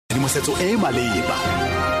tshedimosetso e e maleba,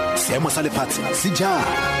 seemo sa lefatshe se jang,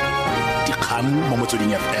 dikgang mo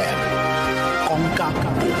Motsweding FM, konka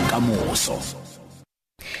bokamoso.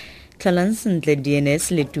 Tlalansentle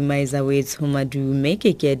DNS le tumaiza wetso madume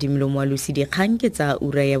ke a dimlo Moalusi dikgang ke tsa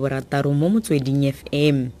ura ya Borataro mo Motsweding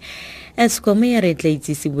FM. Eskom ya re tla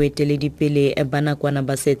itsise boeteledipele ba nakwana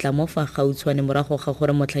ba setlamo fa gautshwane morago ga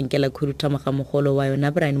gore motlhankela khuduthamaga mogolo wa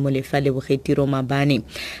yona Brian Molefe a leboga tiro maabane.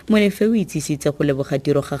 Molefe o itsisitse go leboga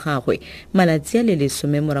tiro ga gagwe malatsi a le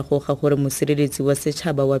 10 morago ga gore mosireletsi wa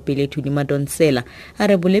setšhaba wa pele Madonsela a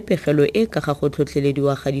re bolepegelo e ka ga go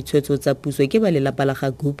tlhotlhelediwa ga ditshwetso tsa puso ke ba lelapa la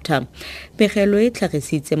ga Gupta. Pegelo e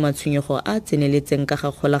tlhagisitse matshwenyego a tseneletseng ka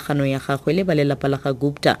ga kgolagano ya gagwe le ba lelapa la ga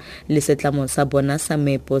Gupta le setlamo sa bona sa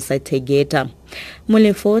mepo sa Geta.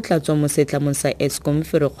 Molefe o tla tswa mo setlamong sa Eskom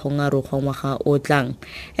Ferikgong a rogwa ngwaga o tlang.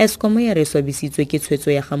 Eskom ya re swabisitswe ke tshwetso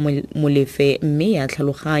ya ga Molefe mme ya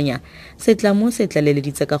tlhaloganya. Setlamo se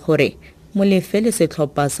tlaleleditse ka gore Molefe le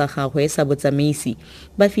setlhopha sa gagwe sa botsamaisi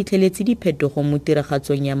ba fitlheletse diphetogo mo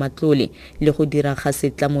tiragatsong ya matlole le go dira ga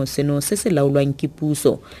setlamo seno se se laolwang ke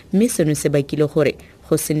puso, mme seno se bakile gore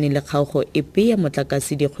go se nne le kgaogo epe ya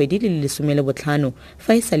motlakase dikgwedi le 15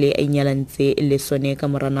 fa e sale a inyalantse le sone ka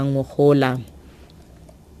moranang ngogola.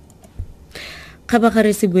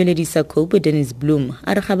 Kgabagare se bueledi sa Cope Dennis Bloom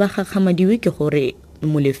a re gabagakgamadiwe ke gore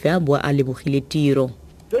Molefe a boa a lebogile tiro.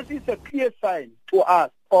 This is a clear sign to us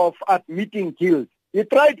of admitting guilt. He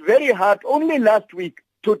tried very hard only last week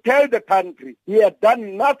to tell the country he had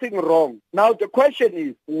done nothing wrong. Now the question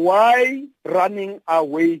is, why running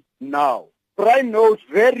away now? Brian knows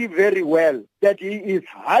very, very well that he is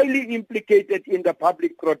highly implicated in the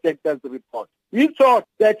public protector's report. He thought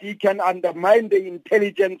that he can undermine the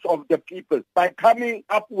intelligence of the people by coming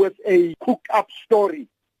up with a cooked-up story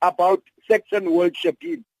about section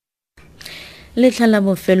worshiping. Letlha la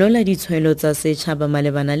bofelo la ditshwaelo tsa setšhaba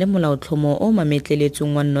malebana le molaotlhomo o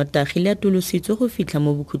mametleletsong wa nnotagi le atolositswe go fitlha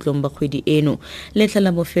mo bokhutlong ba kgwedi eno. Letlha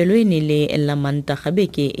la bofelo e ne le la mantaga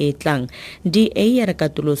beke e tlang. DA ya re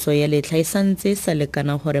katoloso ya letlha e santse sa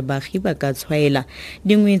lekana gore baagi ba ka tshwaela.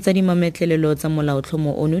 Dingwe tsa dimametlelelo tsa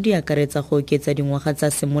molaotlhomo ono di akaretsa go oketsa dingwaga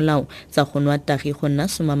tsa semolao tsa go nwa tagi go nna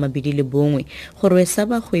 21, go rwesa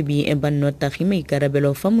bagwebi ba nnotagi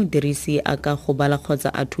maikarabelo fa modirisi a ka gobala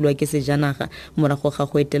kgotsa a thulwa ke sejanaga morago ga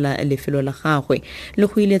go etela lefelo la gagwe le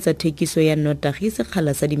go iletsa thekiso ya nnotagi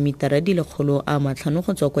sekgala sa dimetara di le 500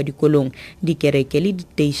 go tswa kwa dikolong, dikereke le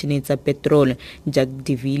diteišene tsa petrol. Jack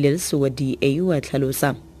de Villiers wa DA wa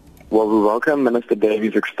tlhalosa. Well, we welcome Minister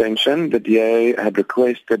Davies' extension. The DA had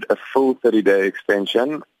requested a full 30-day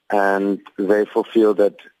extension, and therefore feel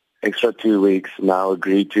that extra 2 weeks now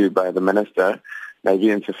agreed to by the Minister may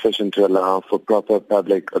be insufficient to allow for proper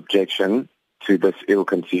public objection to this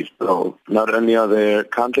ill-conceived bill. Not only are there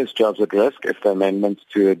countless jobs at risk if the amendments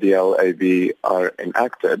to the DLAB are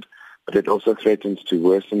enacted, but it also threatens to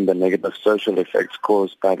worsen the negative social effects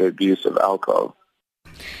caused by the abuse of alcohol.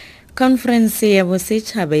 Conference ya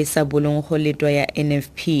bosetšhaba e sa bolong go letwa ya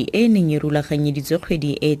NFP e neng e rulaganyeditswe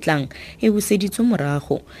kgwedi e tlang e buseditswe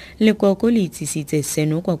morago. Lekoko le itsisitse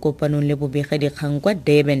seno kwa kopanong le bobegadikgang kwa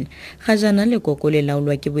Durban. Ga jana lekoko le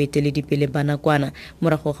laolwa ke boeteledipele ba nakwana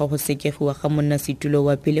morago ga go sekegiwa ga monnasetulo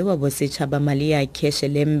wa pele wa bosetšhaba Malia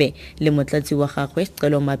Keshelembe le motlatsi wa gagwe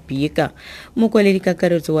Celo Mapika. Mokwaledi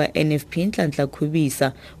kakaretso wa NFP Nhlanhla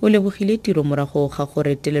Khubisa o lebogile tiro morago ga go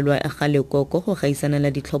retelelwa ga lekoko go gaisana la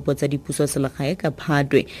ditlhopho tsa dipuso selegae ka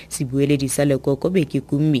Phatwe. Sebueledi sa lekoko Beki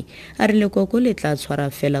Kumi a re lekoko le tla tshwara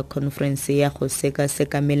fela conference ya go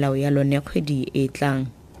seka melao ya lone kgwedi e tlang.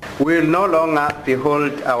 We will no longer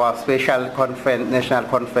behold our special conference, national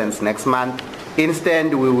conference next month.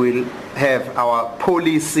 Instead, we will have our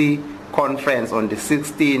policy conference on the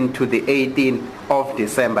 16th to the 18th of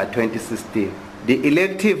December 2016. The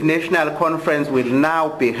elective national conference will now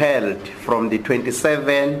be held from the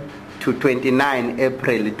 27th to 29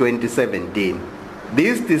 April 2017.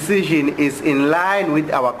 This decision is in line with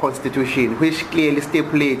our constitution, which clearly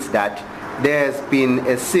stipulates that there has been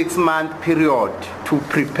a 6-month period to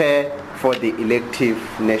prepare for the elective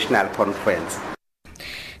national conference.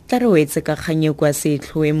 Taroetse ka kganye kwa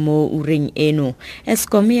setlhoe mo ureng eno.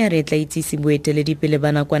 Eskom ya re tla itsise boeteledipele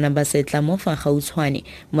ba nakwana ba setlamo fa gautshwane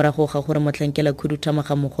morago ga gore motlhankela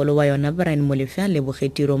khuduthamaga mogolo wa yona Brian Molefe a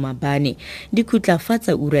leboge tiro maabane.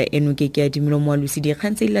 Dikhutlafatsa ura eno ke a dimlo Moalusi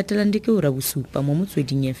dikgang tse latelang di ke ura bosupa mo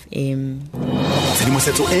Motsweding FM.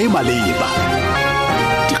 Tshedimosetso e maleba,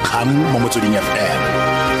 dikgang mo Motsweding FM,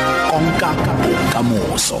 konka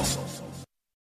bokamoso.